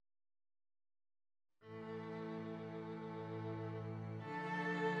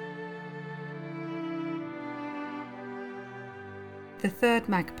The Third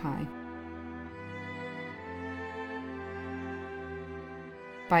Magpie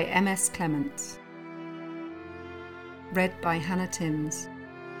by M.S. Clements. Read by Hannah Timms.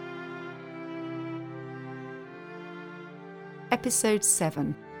 Episode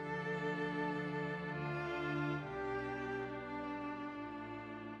 7.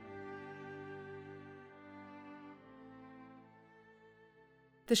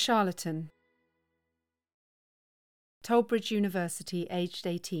 The Charlatan. Tollbridge University, aged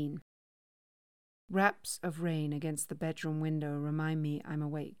 18. Raps of rain against the bedroom window remind me I'm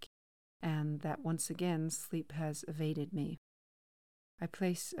awake, and that once again sleep has evaded me. I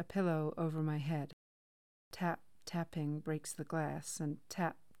place a pillow over my head. Tap, tapping breaks the glass, and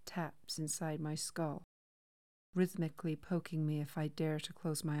tap, taps inside my skull, rhythmically poking me if I dare to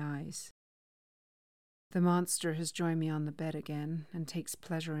close my eyes. The monster has joined me on the bed again, and takes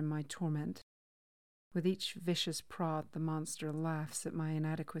pleasure in my torment. With each vicious prod, the monster laughs at my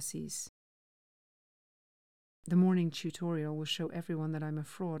inadequacies. The morning tutorial will show everyone that I'm a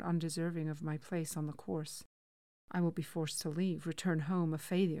fraud, undeserving of my place on the course. I will be forced to leave, return home a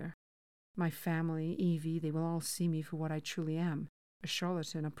failure. My family, Evie, they will all see me for what I truly am, a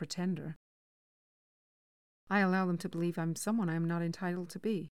charlatan, a pretender. I allow them to believe I'm someone I am not entitled to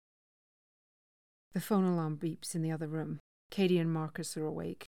be. The phone alarm beeps in the other room. Katie and Marcus are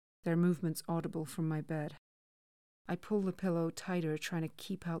awake, their movements audible from my bed. I pull the pillow tighter, trying to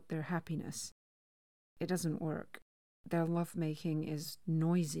keep out their happiness. It doesn't work. Their lovemaking is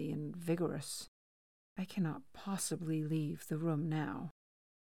noisy and vigorous. I cannot possibly leave the room now.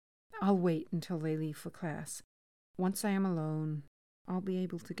 I'll wait until they leave for class. Once I am alone, I'll be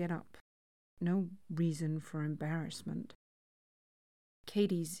able to get up. No reason for embarrassment.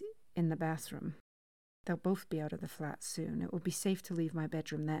 Katie's in the bathroom. They'll both be out of the flat soon. It will be safe to leave my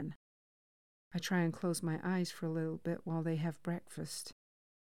bedroom then. I try and close my eyes for a little bit while they have breakfast.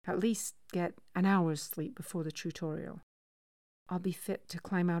 At least get an hour's sleep before the tutorial. I'll be fit to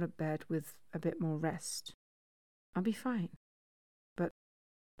climb out of bed with a bit more rest. I'll be fine. But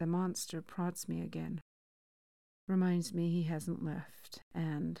the monster prods me again. Reminds me he hasn't left,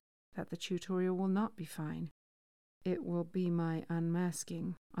 and that the tutorial will not be fine. It will be my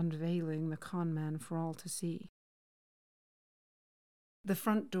unmasking, unveiling the con man for all to see. The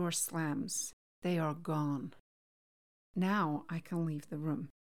front door slams. They are gone. Now I can leave the room.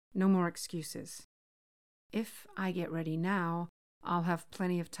 No more excuses. If I get ready now, I'll have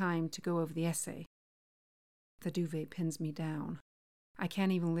plenty of time to go over the essay. The duvet pins me down. I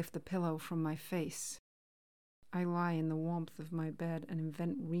can't even lift the pillow from my face. I lie in the warmth of my bed and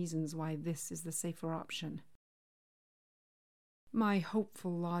invent reasons why this is the safer option. My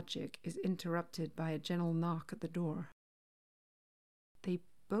hopeful logic is interrupted by a gentle knock at the door. They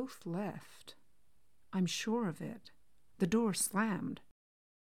both left. I'm sure of it. The door slammed.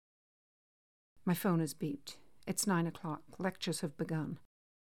 My phone has beeped. It's 9 o'clock. Lectures have begun.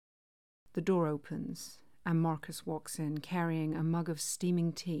 The door opens, and Marcus walks in, carrying a mug of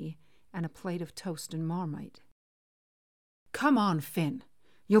steaming tea and a plate of toast and Marmite. "Come on, Finn.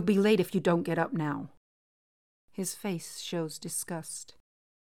 You'll be late if you don't get up now." His face shows disgust.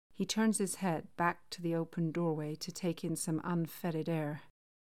 He turns his head back to the open doorway to take in some unfettered air.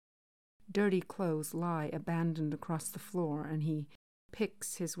 Dirty clothes lie abandoned across the floor, and he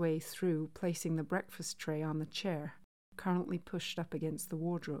picks his way through, placing the breakfast tray on the chair, currently pushed up against the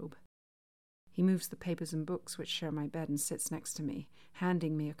wardrobe. He moves the papers and books which share my bed and sits next to me,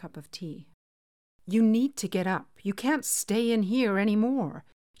 handing me a cup of tea. "You need to get up. You can't stay in here any more.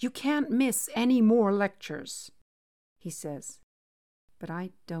 You can't miss any more lectures," he says. But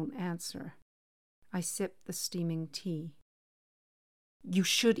I don't answer. I sip the steaming tea. "You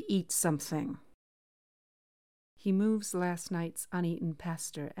should eat something." He moves last night's uneaten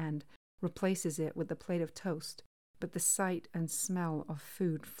pasta and replaces it with a plate of toast, but the sight and smell of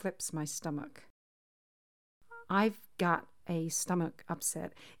food flips my stomach. I've got a stomach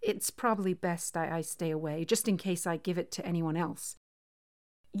upset. It's probably best I stay away, just in case I give it to anyone else.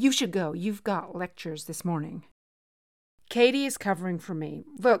 You should go. You've got lectures this morning. Katie is covering for me.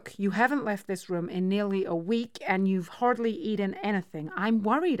 Look, you haven't left this room in nearly a week, and you've hardly eaten anything. I'm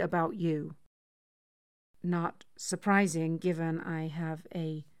worried about you. Not surprising, given I have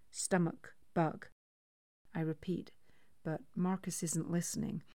a stomach bug. I repeat, but Marcus isn't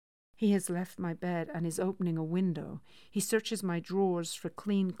listening. He has left my bed and is opening a window. He searches my drawers for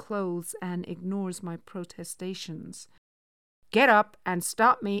clean clothes and ignores my protestations. "Get up and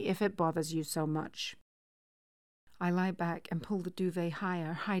stop me if it bothers you so much." I lie back and pull the duvet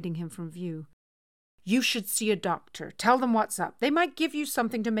higher, hiding him from view. "You should see a doctor. Tell them what's up. They might give you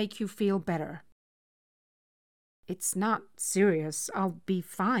something to make you feel better." It's not serious. I'll be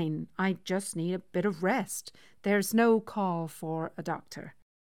fine. I just need a bit of rest. There's no call for a doctor.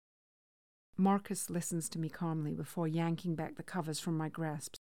 Marcus listens to me calmly before yanking back the covers from my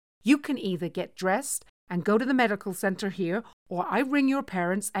grasp. You can either get dressed and go to the medical center here, or I ring your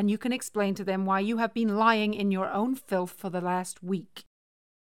parents and you can explain to them why you have been lying in your own filth for the last week.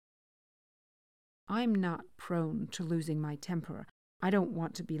 I'm not prone to losing my temper. I don't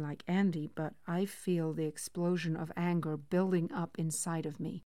want to be like Andy, but I feel the explosion of anger building up inside of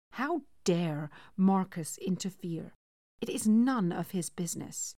me. How dare Marcus interfere? It is none of his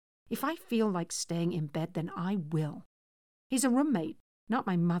business. If I feel like staying in bed, then I will. He's a roommate, not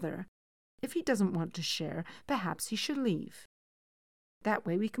my mother. If he doesn't want to share, perhaps he should leave. That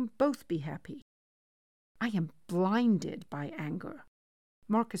way we can both be happy. I am blinded by anger.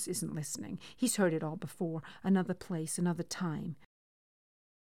 Marcus isn't listening. He's heard it all before. Another place, another time.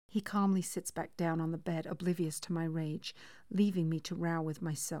 He calmly sits back down on the bed, oblivious to my rage, leaving me to row with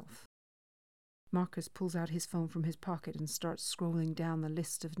myself. Marcus pulls out his phone from his pocket and starts scrolling down the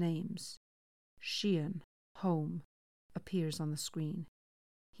list of names. Sheehan, home, appears on the screen.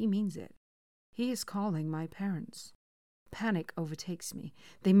 He means it. He is calling my parents. Panic overtakes me.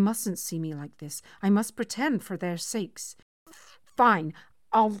 They mustn't see me like this. I must pretend for their sakes. Fine,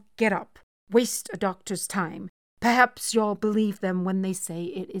 I'll get up. Waste a doctor's time. Perhaps you'll believe them when they say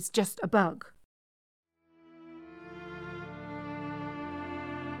it is just a bug.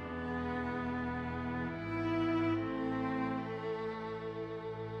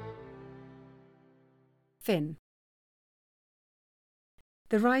 Finn.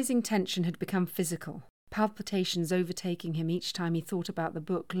 The rising tension had become physical, palpitations overtaking him each time he thought about the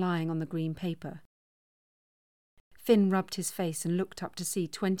book lying on the green paper. Finn rubbed his face and looked up to see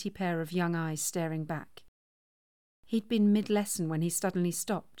 20 pair of young eyes staring back. He'd been mid-lesson when he suddenly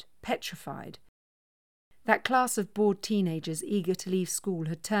stopped, petrified. That class of bored teenagers eager to leave school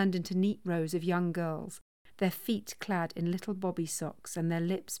had turned into neat rows of young girls, their feet clad in little bobby socks and their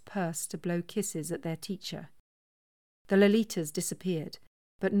lips pursed to blow kisses at their teacher. The Lolitas disappeared,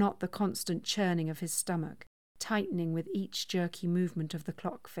 but not the constant churning of his stomach, tightening with each jerky movement of the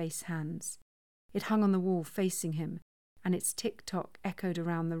clock-face hands. It hung on the wall facing him, and its tick-tock echoed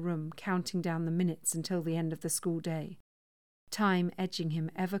around the room, counting down the minutes until the end of the school day, time edging him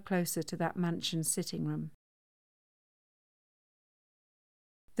ever closer to that mansion's sitting room.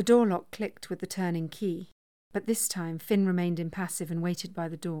 The door lock clicked with the turning key, but this time Finn remained impassive and waited by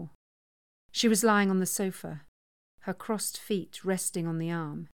the door. She was lying on the sofa, her crossed feet resting on the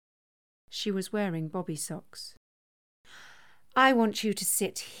arm. She was wearing bobby socks. "I want you to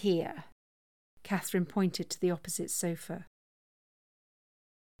sit here." Catherine pointed to the opposite sofa.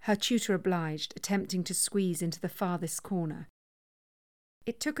 Her tutor obliged, attempting to squeeze into the farthest corner.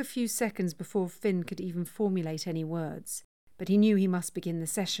 It took a few seconds before Finn could even formulate any words, but he knew he must begin the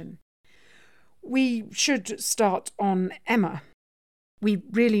session. "We should start on Emma. We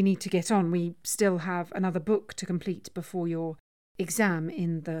really need to get on. We still have another book to complete before your exam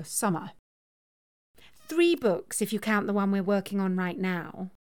in the summer." 3 books, if you count the one we're working on right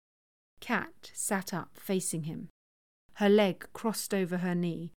now." Kat sat up, facing him. Her leg crossed over her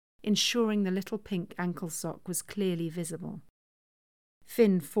knee, ensuring the little pink ankle sock was clearly visible.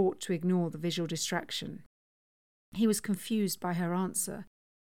 Finn fought to ignore the visual distraction. He was confused by her answer.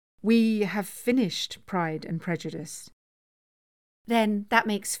 "We have finished Pride and Prejudice." "Then that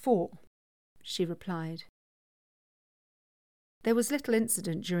makes 4, she replied. There was little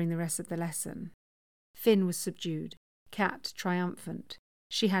incident during the rest of the lesson. Finn was subdued, Kat triumphant.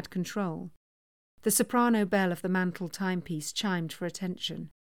 She had control. The soprano bell of the mantel timepiece chimed for attention.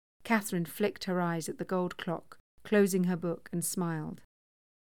 Catherine flicked her eyes at the gold clock, closing her book, and smiled.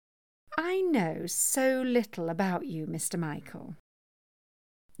 "I know so little about you, Mr. Michael."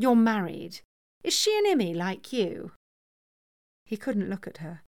 "You're married. Is she an Immy like you?" He couldn't look at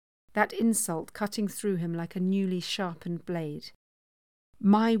her, that insult cutting through him like a newly sharpened blade.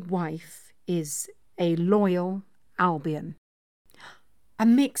 "My wife is a loyal Albion." "A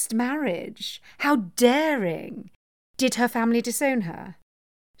mixed marriage? How daring! Did her family disown her?"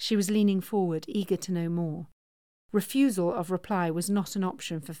 She was leaning forward, eager to know more. Refusal of reply was not an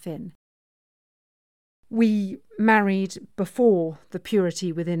option for Finn. "We married before the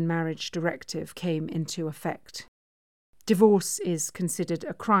Purity Within Marriage Directive came into effect. Divorce is considered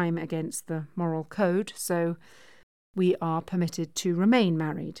a crime against the moral code, so we are permitted to remain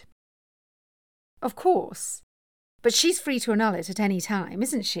married." "Of course. But she's free to annul it at any time,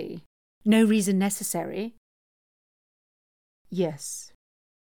 isn't she? No reason necessary." "Yes."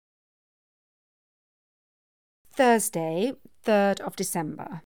 "Thursday, 3rd of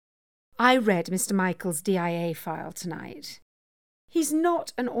December. I read Mr. Michael's DIA file tonight. He's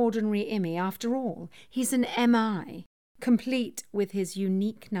not an ordinary IMI after all. He's an MI, complete with his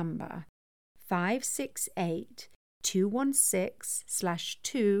unique number,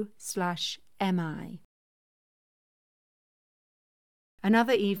 568-216/2/MI.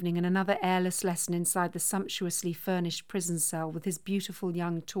 Another evening and another airless lesson inside the sumptuously furnished prison cell with his beautiful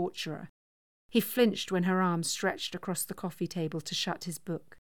young torturer. He flinched when her arm stretched across the coffee table to shut his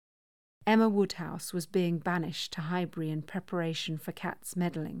book. Emma Woodhouse was being banished to Highbury in preparation for Kat's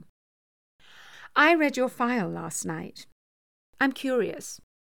meddling. I read your file last night. I'm curious.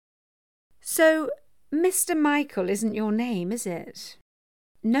 So, Mr. Michael isn't your name, is it?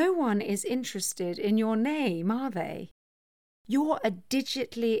 No one is interested in your name, are they? You're a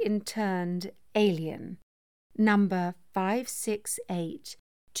digitally interned alien, number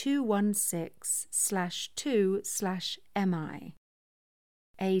 568-216/2/MI.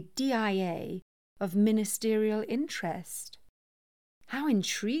 A DIA of ministerial interest. How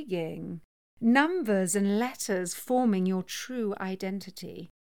intriguing! Numbers and letters forming your true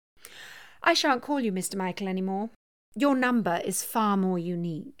identity. I shan't call you Mr. Michael anymore. Your number is far more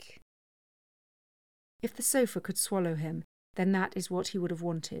unique. If the sofa could swallow him, then that is what he would have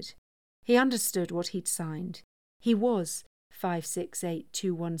wanted. He understood what he'd signed. He was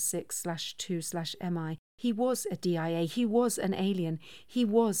 568-216/2/MI. He was a DIA. He was an alien. He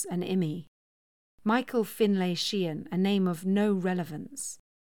was an IMI. Michael Finlay Sheehan, a name of no relevance.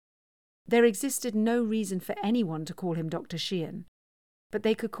 There existed no reason for anyone to call him Dr. Sheehan, but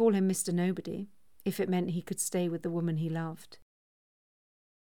they could call him Mr. Nobody, if it meant he could stay with the woman he loved.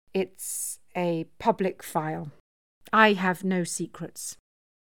 It's a public file. I have no secrets.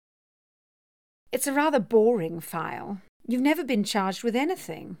 It's a rather boring file. You've never been charged with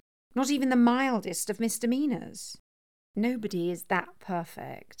anything, not even the mildest of misdemeanours. Nobody is that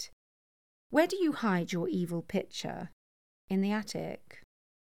perfect. Where do you hide your evil picture? In the attic?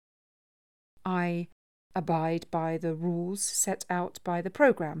 I abide by the rules set out by the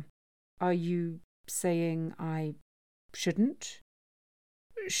programme. Are you saying I shouldn't?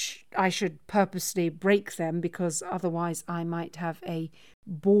 I should purposely break them because otherwise I might have a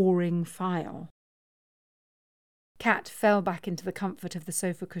boring file. Kat fell back into the comfort of the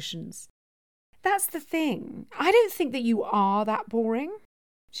sofa cushions. That's the thing. I don't think that you are that boring.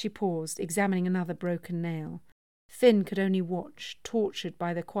 She paused, examining another broken nail. Finn could only watch, tortured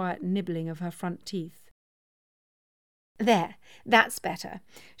by the quiet nibbling of her front teeth. There, that's better.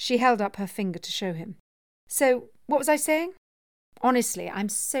 She held up her finger to show him. So, what was I saying? Honestly, I'm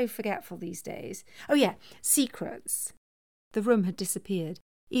so forgetful these days. Oh yeah, secrets. The room had disappeared.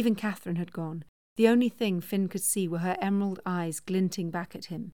 Even Catherine had gone. The only thing Finn could see were her emerald eyes glinting back at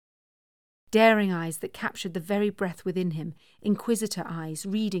him. Daring eyes that captured the very breath within him, inquisitor eyes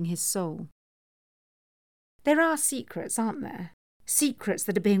reading his soul. There are secrets, aren't there? Secrets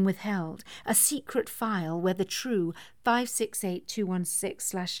that are being withheld. A secret file where the true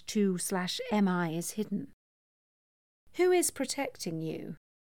 568-216/2/MI is hidden. Who is protecting you?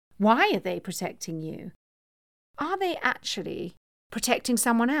 Why are they protecting you? Are they actually protecting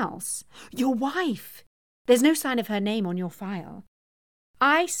someone else? Your wife! There's no sign of her name on your file.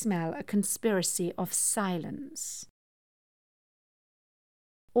 I smell a conspiracy of silence.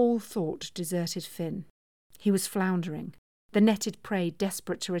 All thought deserted Finn. He was floundering, the netted prey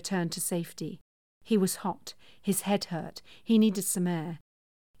desperate to return to safety. He was hot, his head hurt, he needed some air.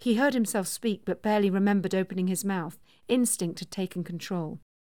 He heard himself speak but barely remembered opening his mouth. Instinct had taken control.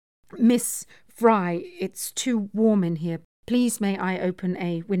 Miss Fry, it's too warm in here. Please may I open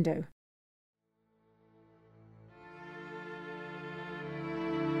a window?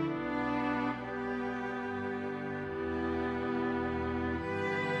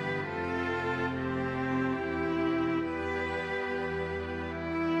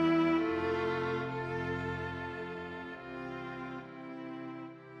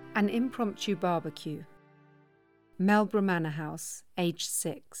 An impromptu barbecue. Melbourne Manor House, age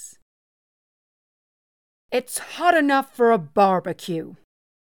 6. It's hot enough for a barbecue,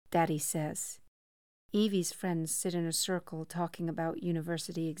 Daddy says. Evie's friends sit in a circle talking about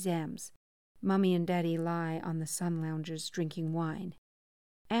university exams. Mummy and Daddy lie on the sun loungers drinking wine.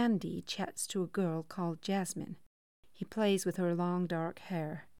 Andy chats to a girl called Jasmine. He plays with her long dark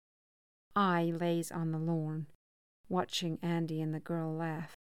hair. I lays on the lawn, watching Andy and the girl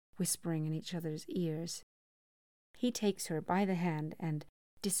laugh, whispering in each other's ears. He takes her by the hand and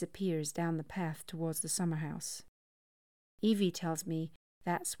disappears down the path towards the summer house. Evie tells me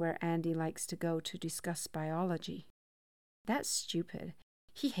that's where Andy likes to go to discuss biology. That's stupid.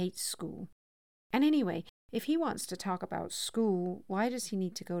 He hates school. And anyway, If he wants to talk about school, why does he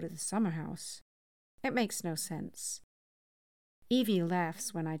need to go to the summer house? It makes no sense. Evie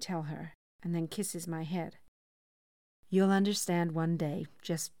laughs when I tell her, and then kisses my head. You'll understand one day,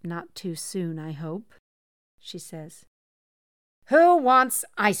 just not too soon, I hope, she says. Who wants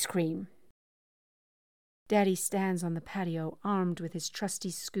ice cream? Daddy stands on the patio, armed with his trusty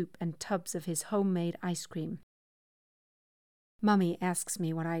scoop and tubs of his homemade ice cream. Mummy asks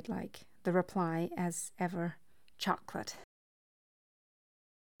me what I'd like. The reply, as ever, chocolate.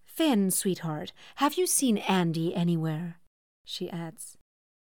 Finn, sweetheart, have you seen Andy anywhere? She adds.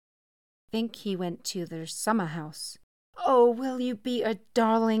 Think he went to their summer house. Oh, will you be a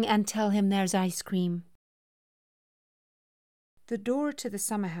darling and tell him there's ice cream? The door to the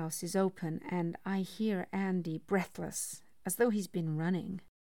summer house is open, and I hear Andy breathless, as though he's been running.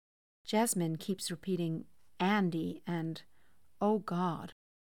 Jasmine keeps repeating Andy and oh God.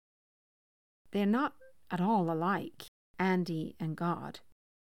 They're not at all alike, Andy and God.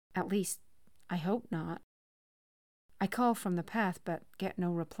 At least, I hope not. I call from the path, but get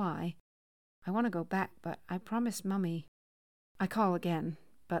no reply. I want to go back, but I promised Mummy. I call again,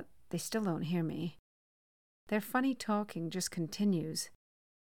 but they still don't hear me. Their funny talking just continues.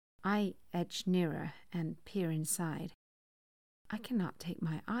 I edge nearer and peer inside. I cannot take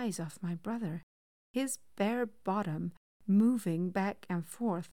my eyes off my brother, his bare bottom moving back and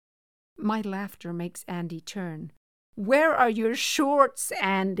forth. My laughter makes Andy turn. Where are your shorts,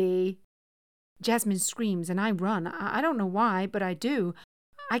 Andy? Jasmine screams and I run. I don't know why, but I do.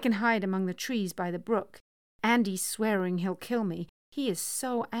 I can hide among the trees by the brook. Andy's swearing he'll kill me. He is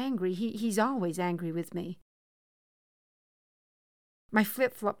so angry. He's always angry with me. My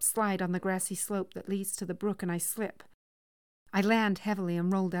flip-flops slide on the grassy slope that leads to the brook and I slip. I land heavily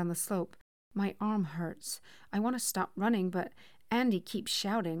and roll down the slope. My arm hurts. I want to stop running, but Andy keeps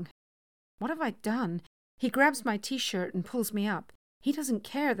shouting. What have I done? He grabs my t-shirt and pulls me up. He doesn't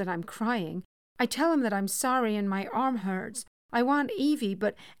care that I'm crying. I tell him that I'm sorry and my arm hurts. I want Evie,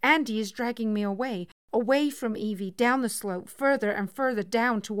 but Andy is dragging me away from Evie, down the slope, further and further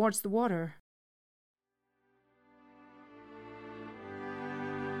down towards the water.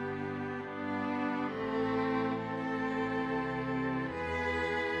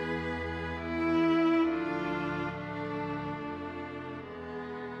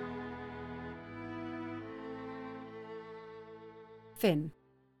 Finn.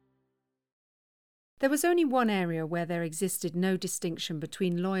 There was only one area where there existed no distinction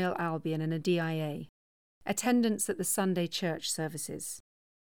between Loyal Albion and a DIA: attendance at the Sunday church services.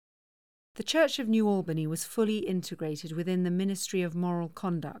 The Church of New Albany was fully integrated within the Ministry of Moral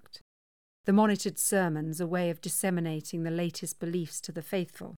Conduct, the monitored sermons a way of disseminating the latest beliefs to the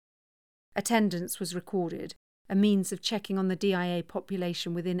faithful. Attendance was recorded, a means of checking on the DIA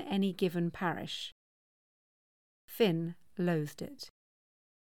population within any given parish. Finn loathed it.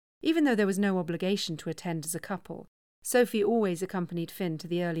 Even though there was no obligation to attend as a couple, Sophie always accompanied Finn to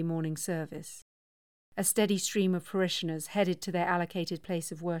the early morning service. A steady stream of parishioners headed to their allocated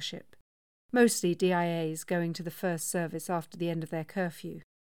place of worship, mostly DIAs going to the first service after the end of their curfew,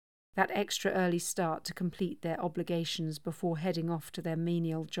 that extra early start to complete their obligations before heading off to their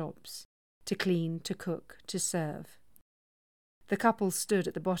menial jobs, to clean, to cook, to serve. The couple stood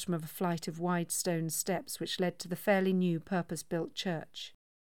at the bottom of a flight of wide stone steps which led to the fairly new purpose-built church.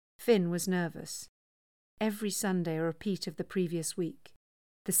 Finn was nervous. Every Sunday a repeat of the previous week.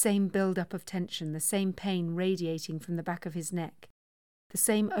 The same build-up of tension, the same pain radiating from the back of his neck, the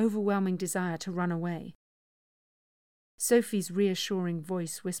same overwhelming desire to run away. Sophie's reassuring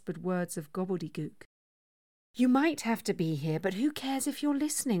voice whispered words of gobbledygook. You might have to be here, but who cares if you're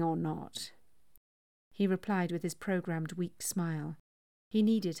listening or not? He replied with his programmed weak smile. He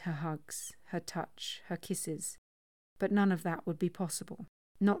needed her hugs, her touch, her kisses, but none of that would be possible.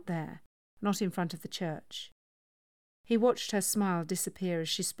 Not there, not in front of the church. He watched her smile disappear as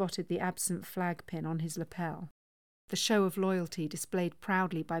she spotted the absent flag pin on his lapel, the show of loyalty displayed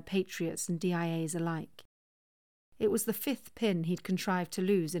proudly by patriots and DIAs alike. It was the 5th pin he'd contrived to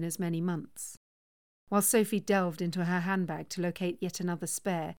lose in as many months. While Sophie delved into her handbag to locate yet another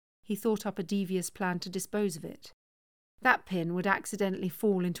spare, he thought up a devious plan to dispose of it. That pin would accidentally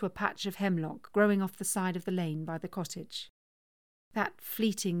fall into a patch of hemlock growing off the side of the lane by the cottage. That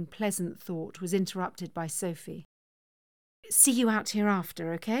fleeting, pleasant thought was interrupted by Sophie. See you out here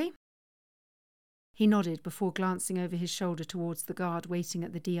after, okay? He nodded before glancing over his shoulder towards the guard waiting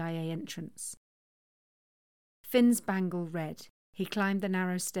at the DIA entrance. Finn's bangle read. He climbed the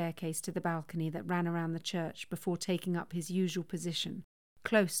narrow staircase to the balcony that ran around the church before taking up his usual position,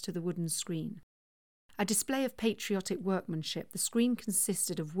 close to the wooden screen. A display of patriotic workmanship, the screen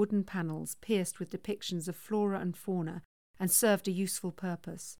consisted of wooden panels pierced with depictions of flora and fauna and served a useful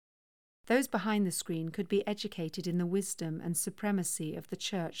purpose. Those behind the screen could be educated in the wisdom and supremacy of the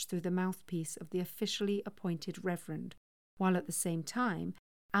Church through the mouthpiece of the officially appointed reverend, while at the same time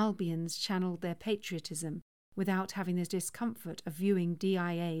Albions channeled their patriotism without having the discomfort of viewing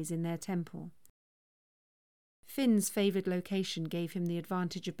DIAs in their temple. Finn's favoured location gave him the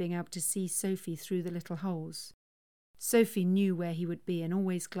advantage of being able to see Sophie through the little holes. Sophie knew where he would be and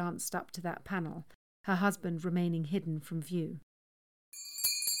always glanced up to that panel, her husband remaining hidden from view.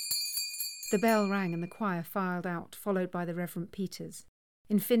 The bell rang and the choir filed out, followed by the Reverend Peters.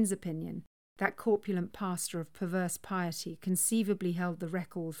 In Finn's opinion, that corpulent pastor of perverse piety conceivably held the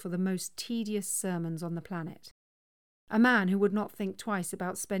record for the most tedious sermons on the planet. A man who would not think twice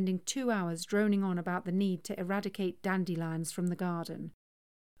about spending 2 hours droning on about the need to eradicate dandelions from the garden,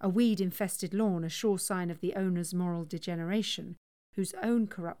 a weed-infested lawn a sure sign of the owner's moral degeneration, whose own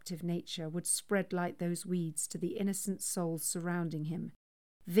corruptive nature would spread like those weeds to the innocent souls surrounding him,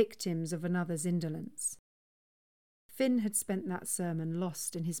 victims of another's indolence. Finn had spent that sermon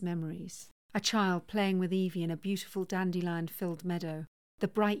lost in his memories, a child playing with Evie in a beautiful dandelion-filled meadow, the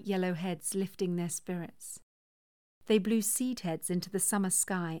bright yellow heads lifting their spirits. They blew seed heads into the summer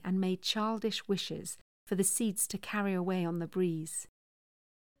sky and made childish wishes for the seeds to carry away on the breeze.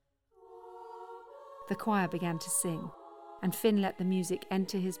 The choir began to sing, and Finn let the music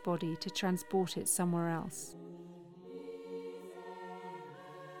enter his body to transport it somewhere else,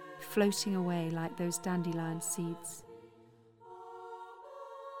 floating away like those dandelion seeds.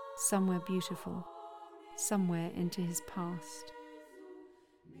 Somewhere beautiful, somewhere into his past.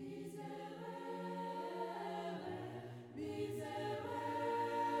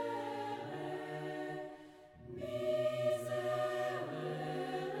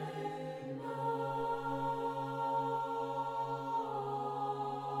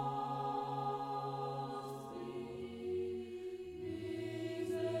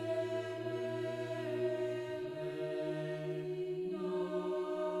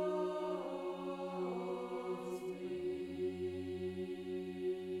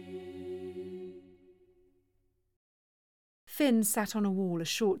 Finn sat on a wall a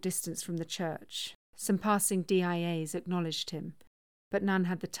short distance from the church. Some passing DIAs acknowledged him, but none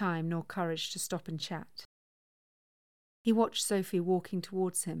had the time nor courage to stop and chat. He watched Sophie walking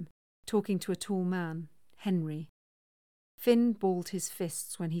towards him, talking to a tall man, Henry. Finn balled his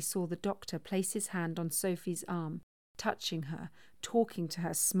fists when he saw the doctor place his hand on Sophie's arm, touching her, talking to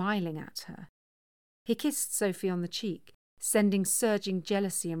her, smiling at her. He kissed Sophie on the cheek, sending surging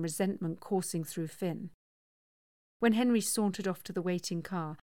jealousy and resentment coursing through Finn. When Henry sauntered off to the waiting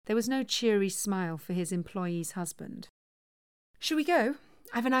car, there was no cheery smile for his employee's husband. "Shall we go?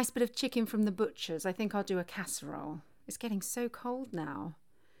 I've a nice bit of chicken from the butcher's. I think I'll do a casserole. It's getting so cold now."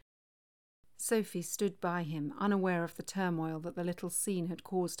 Sophie stood by him, unaware of the turmoil that the little scene had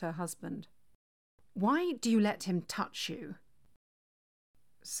caused her husband. "Why do you let him touch you?"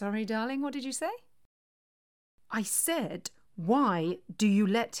 "Sorry, darling, what did you say?" "I said, why do you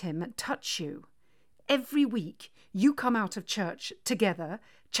let him touch you? Every week you come out of church together,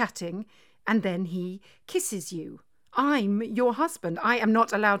 chatting, and then he kisses you. I'm your husband. I am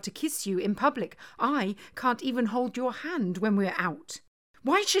not allowed to kiss you in public. I can't even hold your hand when we're out.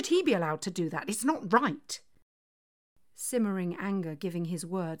 Why should he be allowed to do that? It's not right." Simmering anger giving his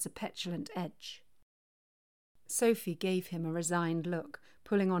words a petulant edge. Sophie gave him a resigned look,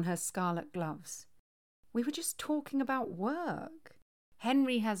 pulling on her scarlet gloves. "We were just talking about work.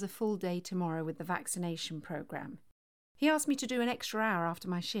 Henry has a full day tomorrow with the vaccination programme. He asked me to do an extra hour after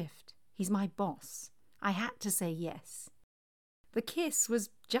my shift. He's my boss. I had to say yes. The kiss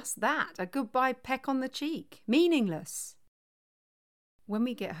was just that, a goodbye peck on the cheek. Meaningless. When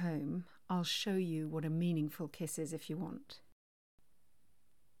we get home, I'll show you what a meaningful kiss is if you want."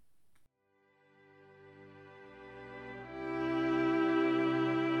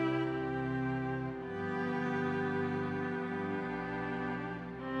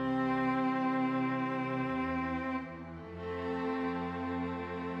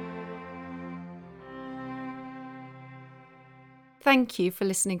 Thank you for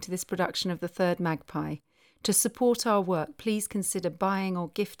listening to this production of The Third Magpie. To support our work, please consider buying or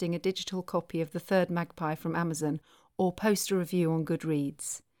gifting a digital copy of The Third Magpie from Amazon or post a review on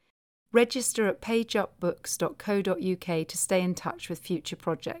Goodreads. Register at pageupbooks.co.uk to stay in touch with future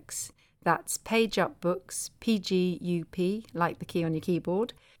projects. That's pageupbooks, PGUP, like the key on your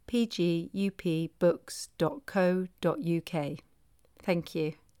keyboard, pgupbooks.co.uk. Thank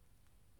you.